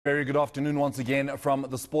Very good afternoon once again from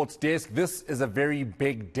the sports desk. This is a very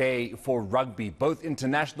big day for rugby, both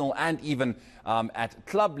international and even at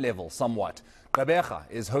club level somewhat. Gqeberha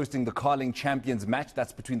is hosting the Carling Champions match.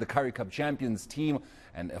 That's between the Currie Cup Champions team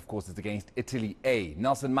and, of course, it's against Italy A.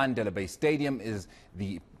 Nelson Mandela Bay Stadium is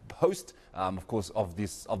the host, of course, of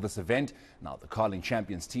this event. Now, the Carling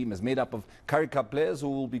Champions team is made up of Currie Cup players who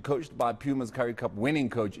will be coached by Puma's Currie Cup winning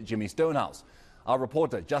coach Jimmy Stonehouse. Our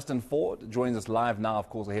reporter, Justin Ford, joins us live now, of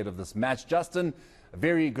course, ahead of this match. Justin, a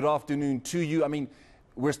very good afternoon to you. I mean,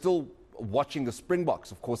 we're still watching the Springboks,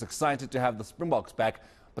 of course, excited to have the Springboks back,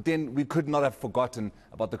 but then we could not have forgotten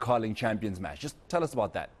about the Carling Champions match. Just tell us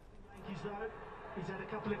about that. He's had a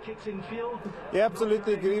couple of kicks in field. Yeah,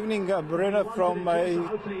 absolutely. Good evening, Gqeberha, from a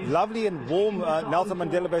lovely and warm Nelson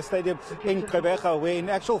Mandela Bay Stadium in Gqeberha, where in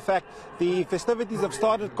actual fact the festivities have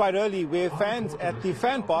started quite early, where fans at the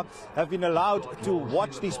fan park have been allowed to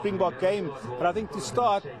watch the Springbok game. But I think to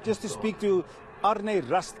start, just to speak to Arne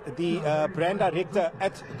Rust, the brand director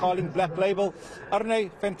at Carling Black Label. Arne,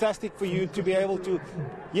 fantastic for you to be able to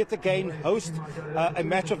yet again host a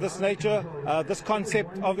match of this nature. This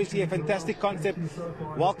concept, obviously a fantastic concept,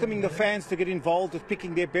 welcoming the fans to get involved with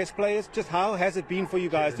picking their best players. Just how has it been for you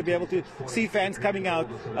guys to be able to see fans coming out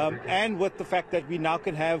and with the fact that we now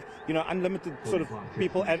can have, you know, unlimited sort of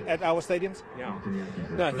people at our stadiums? Yeah.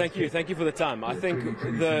 No, thank you for the time. I think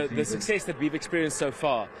the success that we've experienced so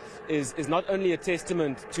far is not only a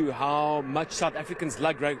testament to how much South Africans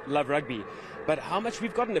love rugby, but how much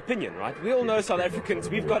we've got an opinion, right? We all know South Africans,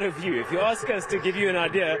 we've got a view. If you ask us to give you an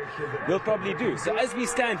idea, we'll probably do. So as we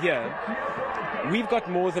stand here, we've got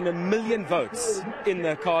more than 1 million votes in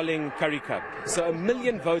the Carling Currie Cup. So 1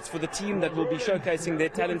 million votes for the team that will be showcasing their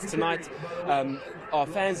talents tonight. Our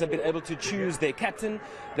fans have been able to choose their captain.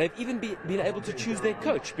 They've even been able to choose their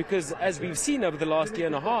coach, because as we've seen over the last year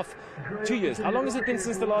and a half, 2 years, how long has it been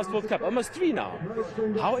since the last World Cup? Almost 3 now.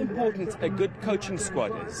 How important a good coaching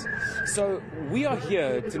squad is. So we are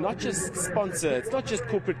here to not just sponsor, it's not just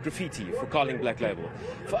corporate graffiti for Carling Black Label.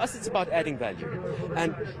 For us, it's about adding value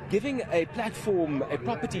and giving a platform, a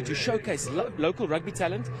property to showcase local rugby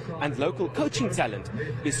talent and local coaching talent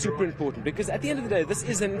is super important, because at the end of the day, this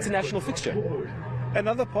is an international fixture.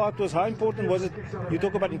 Another part was how important was it, you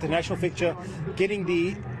talk about international fixture, getting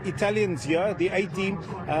the Italians here, the A team,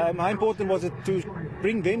 how important was it to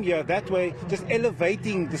bring them here, that way just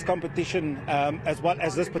elevating this competition as well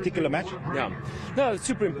as this particular match? Yeah, no, it's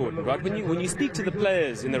super important, right? When you speak to the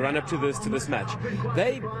players in the run-up to this match,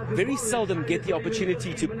 they very seldom get the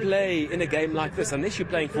opportunity to play in a game like this, unless you're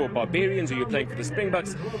playing for Barbarians or you're playing for the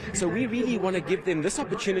Springboks. So we really want to give them this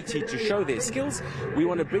opportunity to show their skills. We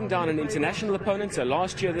want to bring down an international opponent. So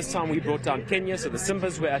last year, this time, we brought down Kenya, so the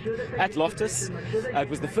Simbas were at Loftus. It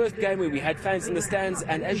was the first game where we had fans in the stands,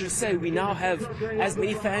 and as you say, we now have as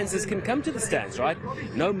many fans as can come to the stands, right?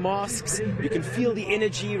 No masks, you can feel the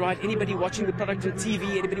energy, right? Anybody watching the product on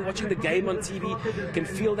TV, anybody watching the game on TV can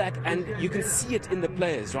feel that, and you can see it in the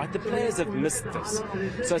players, right? The players have missed this.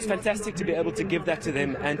 So it's fantastic to be able to give that to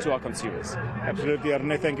them and to our consumers. Absolutely,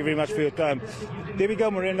 Arne, thank you very much for your time. There we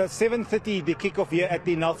go, Miranda, 7:30, the kickoff here at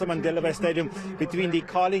the Nelson Mandela Bay Stadium between the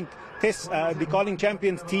Carling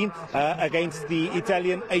Champions team against the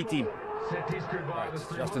Italian A team. Right.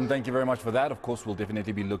 Justin, thank you very much for that. Of course, we'll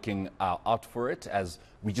definitely be looking out for it as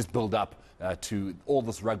we just build up to all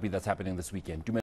this rugby that's happening this weekend.